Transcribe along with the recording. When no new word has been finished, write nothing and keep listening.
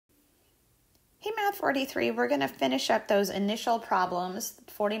Hey, Math 43, we're going to finish up those initial problems,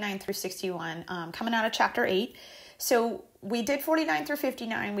 49 through 61, coming out of Chapter 8. So we did 49 through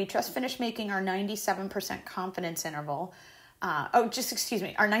 59. We just finished making our 97% confidence interval. Our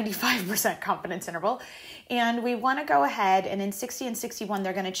 95% confidence interval. And we want to go ahead, and in 60 and 61,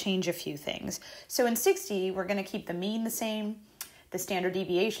 they're going to change a few things. So in 60, we're going to keep the mean the same, the standard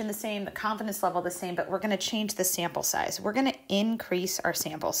deviation the same, the confidence level the same, but we're going to change the sample size. We're going to increase our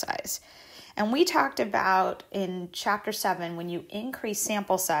sample size. And we talked about in Chapter 7, when you increase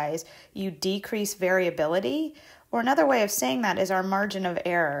sample size, you decrease variability. Or another way of saying that is our margin of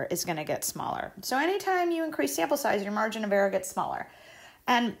error is going to get smaller. So anytime you increase sample size, your margin of error gets smaller.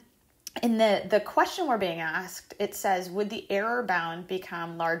 And in the question we're being asked, it says, would the error bound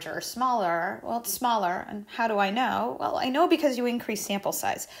become larger or smaller? Well, it's smaller. And how do I know? Well, I know because you increase sample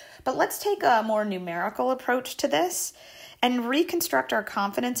size. But let's take a more numerical approach to this and reconstruct our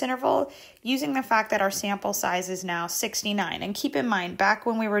confidence interval using the fact that our sample size is now 69. And keep in mind, back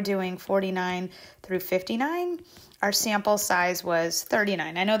when we were doing 49 through 59, our sample size was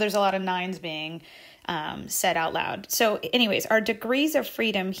 39. I know there's a lot of nines being said out loud. So anyways, our degrees of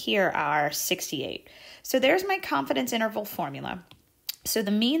freedom here are 68. So there's my confidence interval formula. So the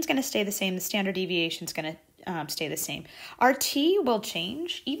mean's going to stay the same. The standard deviation is going to stay the same. Our t will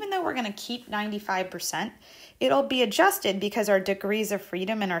change. Even though we're going to keep 95%, it'll be adjusted because our degrees of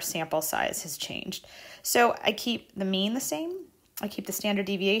freedom and our sample size has changed. So I keep the mean the same. I keep the standard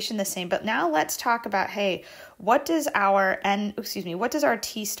deviation the same. But now let's talk about, hey, what does our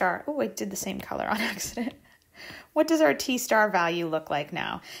t star, I did the same color on accident. What does our t star value look like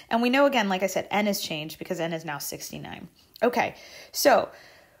now? And we know, again, like I said, n has changed because n is now 69. Okay, so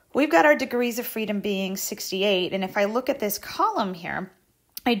we've got our degrees of freedom being 68. And if I look at this column here,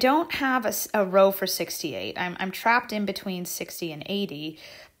 I don't have a row for 68. I'm trapped in between 60 and 80.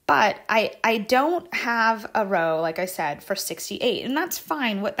 But I don't have a row, like I said, for 68, and that's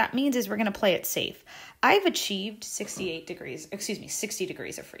fine. What that means is we're going to play it safe. I've achieved 60 degrees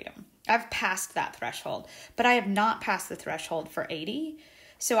of freedom. I've passed that threshold, but I have not passed the threshold for 80,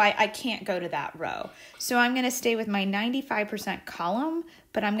 so I can't go to that row. So I'm going to stay with my 95% column,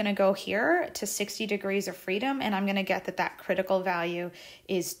 but I'm going to go here to 60 degrees of freedom, and I'm going to get that critical value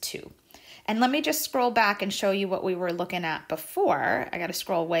is 2. And let me just scroll back and show you what we were looking at before. I got to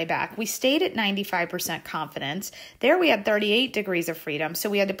scroll way back. We stayed at 95% confidence. There we had 38 degrees of freedom, so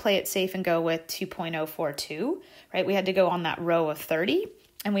we had to play it safe and go with 2.042, right? We had to go on that row of 30,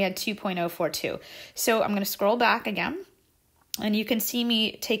 and we had 2.042. So I'm going to scroll back again, and you can see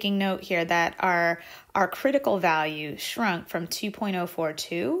me taking note here that our critical value shrunk from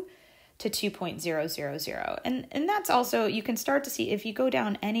 2.042 to 2.000. And that's also, you can start to see, if you go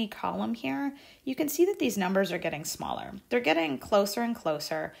down any column here, you can see that these numbers are getting smaller. They're getting closer and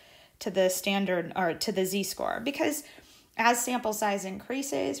closer to the standard, or to the z-score, because as sample size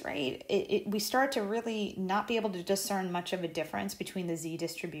increases, right, we start to really not be able to discern much of a difference between the z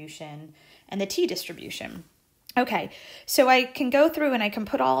distribution and the t distribution. Okay, so I can go through and I can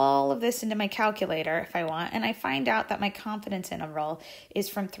put all of this into my calculator if I want, and I find out that my confidence interval is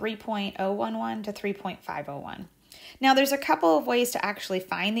from 3.011 to 3.501. Now, there's a couple of ways to actually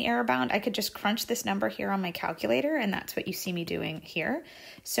find the error bound. I could just crunch this number here on my calculator, and that's what you see me doing here.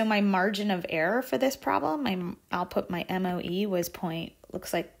 So my margin of error for this problem, I'll put my MOE was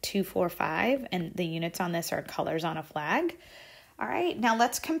looks like 245, and the units on this are colors on a flag. All right, now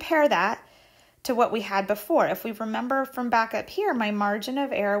let's compare that to what we had before. If we remember from back up here, my margin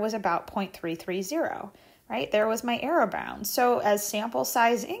of error was about 0.330, right? There was my error bound. So as sample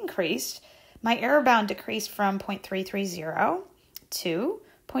size increased, my error bound decreased from 0.330 to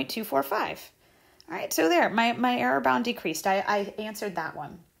 0.245. All right, so there, my error bound decreased. I answered that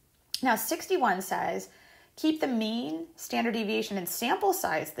one. Now 61 says, keep the mean, standard deviation, and sample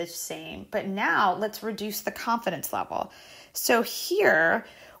size the same, but now let's reduce the confidence level. So here,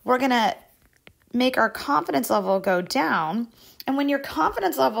 we're gonna make our confidence level go down. And when your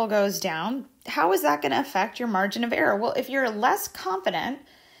confidence level goes down, how is that going to affect your margin of error? Well, if you're less confident,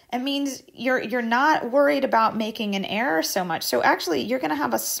 it means you're not worried about making an error so much. So actually, you're going to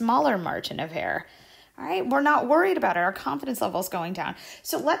have a smaller margin of error. All right, we're not worried about it. Our confidence level is going down.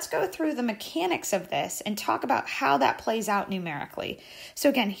 So let's go through the mechanics of this and talk about how that plays out numerically. So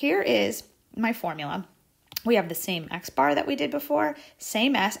again, here is my formula. We have the same x bar that we did before,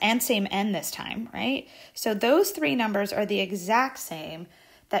 same s, and same n this time, right? So those three numbers are the exact same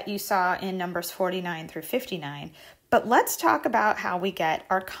that you saw in numbers 49 through 59. But let's talk about how we get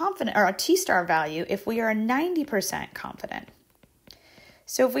our t-star value if we are 90% confident.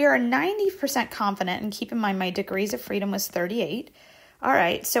 So if we are 90% confident, and keep in mind my degrees of freedom was 38, All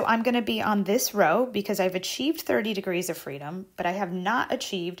right, so I'm going to be on this row because I've achieved 30 degrees of freedom, but I have not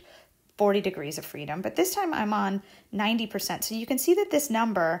achieved 40 degrees of freedom. But this time I'm on 90%. So you can see that this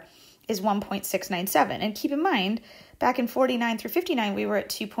number is 1.697. And keep in mind, back in 49 through 59, we were at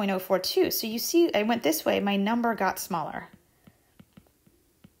 2.042. So you see, I went this way, my number got smaller.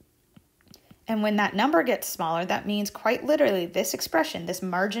 And when that number gets smaller, that means quite literally this expression, this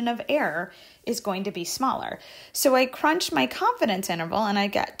margin of error, is going to be smaller. So I crunched my confidence interval and I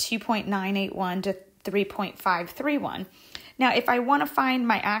got 2.981 to 3.531. Now, if I want to find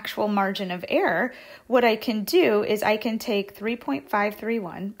my actual margin of error, what I can do is I can take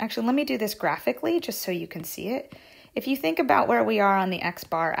 3.531. Actually, let me do this graphically just so you can see it. If you think about where we are on the X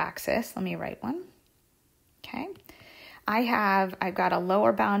bar axis, let me write one. Okay. I've got a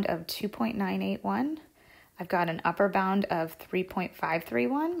lower bound of 2.981. I've got an upper bound of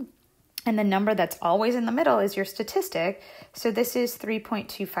 3.531. And the number that's always in the middle is your statistic. So this is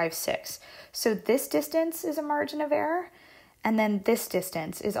 3.256. So this distance is a margin of error. And then this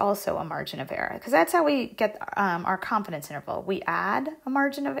distance is also a margin of error. Because that's how we get our confidence interval. We add a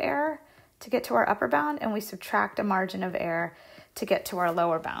margin of error to get to our upper bound, and we subtract a margin of error to get to our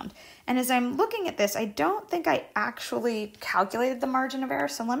lower bound. And as I'm looking at this, I don't think I actually calculated the margin of error.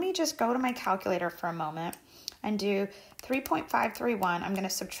 So let me just go to my calculator for a moment and do 3.531. I'm going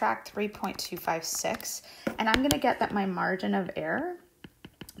to subtract 3.256. And I'm going to get that my margin of error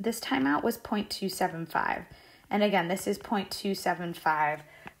this time out was 0.275. And again, this is 0.275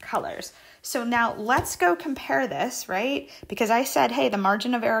 colors. So now let's go compare this, right? Because I said, hey, the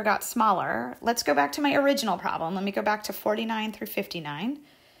margin of error got smaller. Let's go back to my original problem. Let me go back to 49 through 59.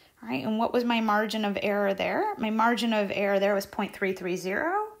 All right, and what was my margin of error there? My margin of error there was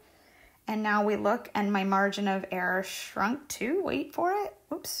 0.330. And now we look and my margin of error shrunk to, wait for it.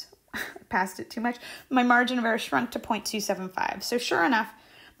 Oops, passed it too much. My margin of error shrunk to 0.275. So sure enough,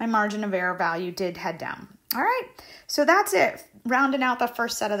 my margin of error value did head down. All right, so that's it. Rounding out the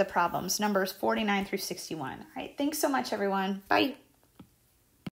first set of the problems, numbers 49 through 61. All right, thanks so much, everyone. Bye.